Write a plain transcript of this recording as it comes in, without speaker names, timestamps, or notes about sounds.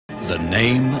The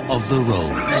Name of the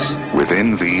Rose.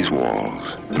 Within these walls,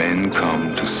 men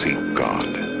come to seek God.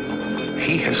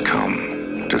 He has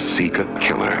come to seek a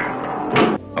killer.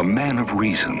 A man of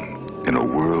reason in a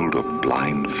world of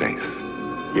blind faith.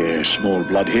 Yes, small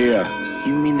blood here.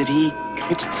 You mean that he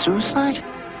committed suicide?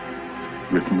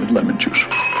 Written with lemon juice.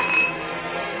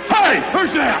 Hey,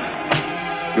 who's there?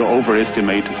 You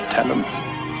overestimate his talents.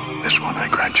 This one, I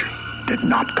grant you, did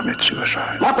not commit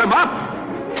suicide. Lock him up!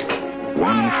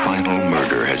 One final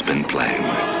murder has been planned.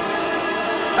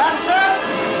 Faster!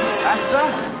 Faster!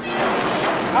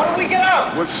 How do we get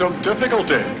out? With some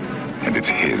difficulty. And it's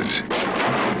his.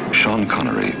 Sean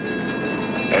Connery.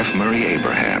 F. Murray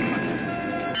Abraham.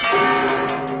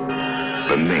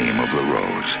 The Name of the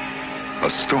Rose. A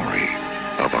story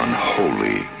of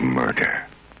unholy murder.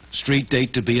 Street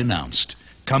date to be announced.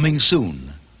 Coming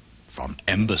soon from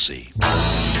Embassy.